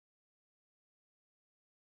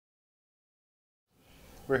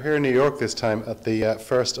We're here in New York this time at the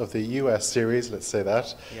first of the US series, let's say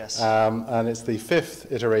that. Yes. And it's the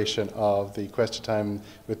 5th iteration of the Question Time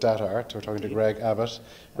with DataArt. We're talking to Greg Abbott.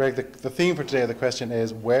 Greg, the theme for today, the question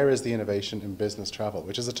is, where is the innovation in business travel?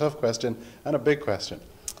 Which is a tough question and a big question.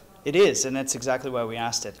 It is, and that's exactly why we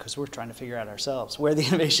asked it, because we're trying to figure out ourselves where the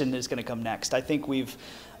innovation is going to come next. I think we've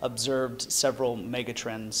observed several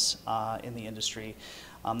megatrends in the industry.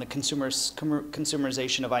 The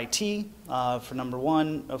consumerization of IT, for number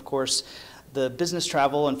one, of course. The business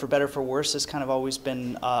travel, and for better for worse, has kind of always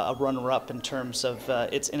been a runner-up in terms of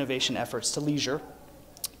its innovation efforts to leisure.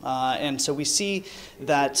 And so we see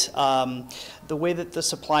that the way that the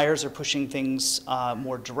suppliers are pushing things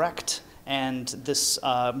more direct, and this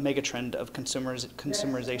megatrend of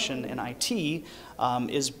consumerization in IT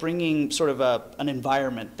is bringing sort of an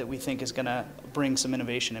environment that we think is going to bring some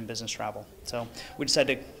innovation in business travel. So we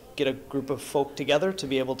decided to get a group of folk together to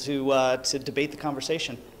be able to debate the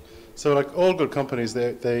conversation. So like all good companies,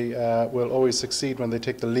 they will always succeed when they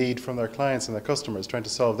take the lead from their clients and their customers, trying to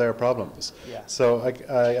solve their problems. Yeah. So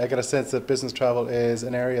I get a sense that business travel is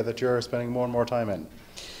an area that you're spending more and more time in.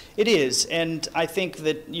 It is, and I think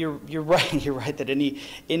that you're right. You're right that any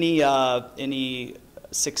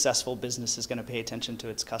successful business is going to pay attention to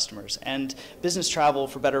its customers. And business travel,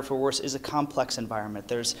 for better or for worse, is a complex environment.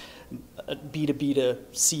 There's a B2B to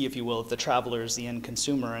C, if you will, of the traveler is the end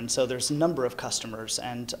consumer, and so there's a number of customers,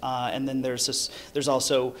 and then there's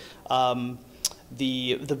also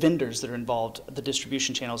the vendors that are involved, the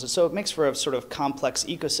distribution channels. And so it makes for a sort of complex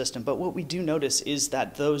ecosystem. But what we do notice is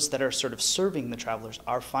that those that are sort of serving the travelers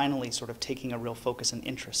are finally sort of taking a real focus and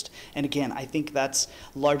interest. And again, I think that's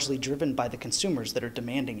largely driven by the consumers that are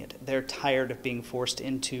demanding it. They're tired of being forced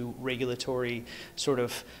into regulatory sort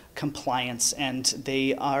of compliance, and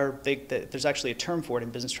there's actually a term for it in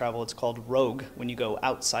business travel. It's called rogue, when you go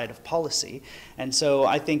outside of policy. And so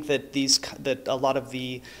I think that that a lot of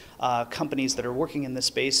the companies that are working in this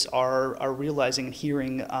space are realizing and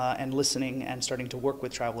hearing and listening and starting to work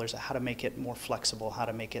with travelers on how to make it more flexible, how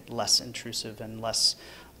to make it less intrusive and less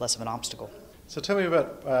of an obstacle. So tell me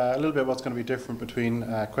about a little bit what's going to be different between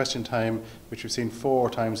Question Time, which we've seen 4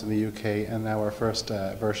 times in the UK, and now our first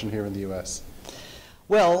version here in the US.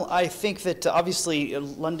 Well, I think that obviously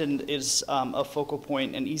London is a focal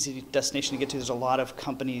point, an easy destination to get to. There's a lot of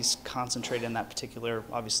companies concentrated in that particular,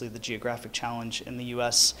 obviously the geographic challenge in the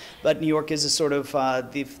US. But New York is a sort of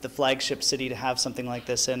the flagship city to have something like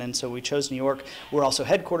this in, and so we chose New York. We're also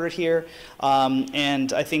headquartered here,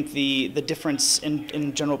 and I think the difference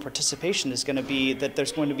in general participation is going to be that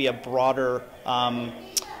there's going to be a broader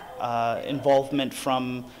involvement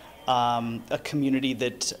from a community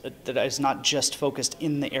that is not just focused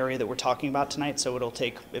in the area that we're talking about tonight. So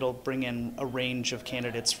it'll bring in a range of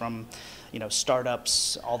candidates from,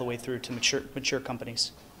 startups all the way through to mature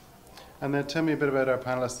companies. And then tell me a bit about our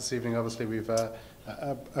panelists this evening. Obviously we've a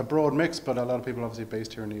broad mix, but a lot of people obviously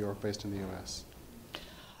based here in New York, based in the US.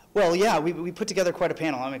 Well, yeah, we put together quite a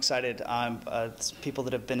panel. I'm excited. It's people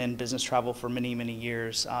that have been in business travel for many, many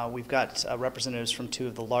years. We've got representatives from 2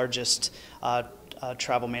 of the largest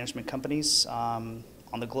travel management companies on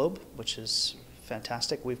the globe, which is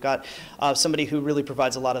fantastic. We've got somebody who really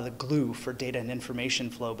provides a lot of the glue for data and information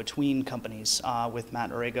flow between companies with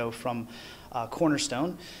Matt Orego from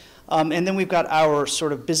Cornerstone. And then we've got our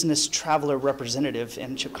sort of business traveler representative,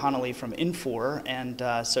 and Chip Connolly from Infor.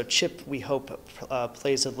 And so Chip, we hope,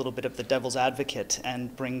 plays a little bit of the devil's advocate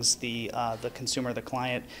and brings the consumer, the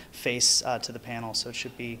client face to the panel. So it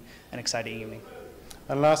should be an exciting evening.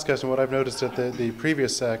 And last question, what I've noticed at the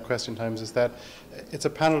previous Question Times is that it's a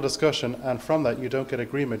panel discussion, and from that you don't get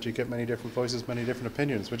agreement, you get many different voices, many different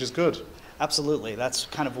opinions, which is good. Absolutely. That's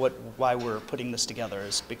kind of why we're putting this together,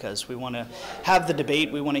 is because we want to have the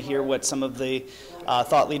debate. We want to hear what some of the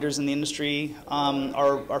thought leaders in the industry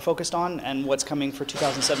are focused on, and what's coming for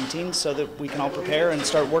 2017, so that we can all prepare and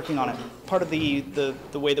start working on it. Part of the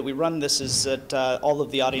way that we run this is that all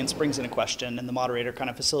of the audience brings in a question, and the moderator kind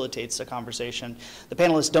of facilitates a conversation. The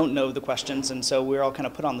panelists don't know the questions, and so we're all kind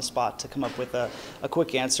of put on the spot to come up with a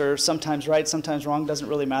quick answer. Sometimes right, sometimes wrong, doesn't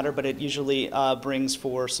really matter, but it usually brings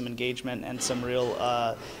for some engagement and some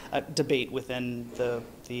real debate within the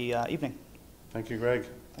evening. Thank you, Greg.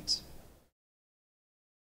 Thanks.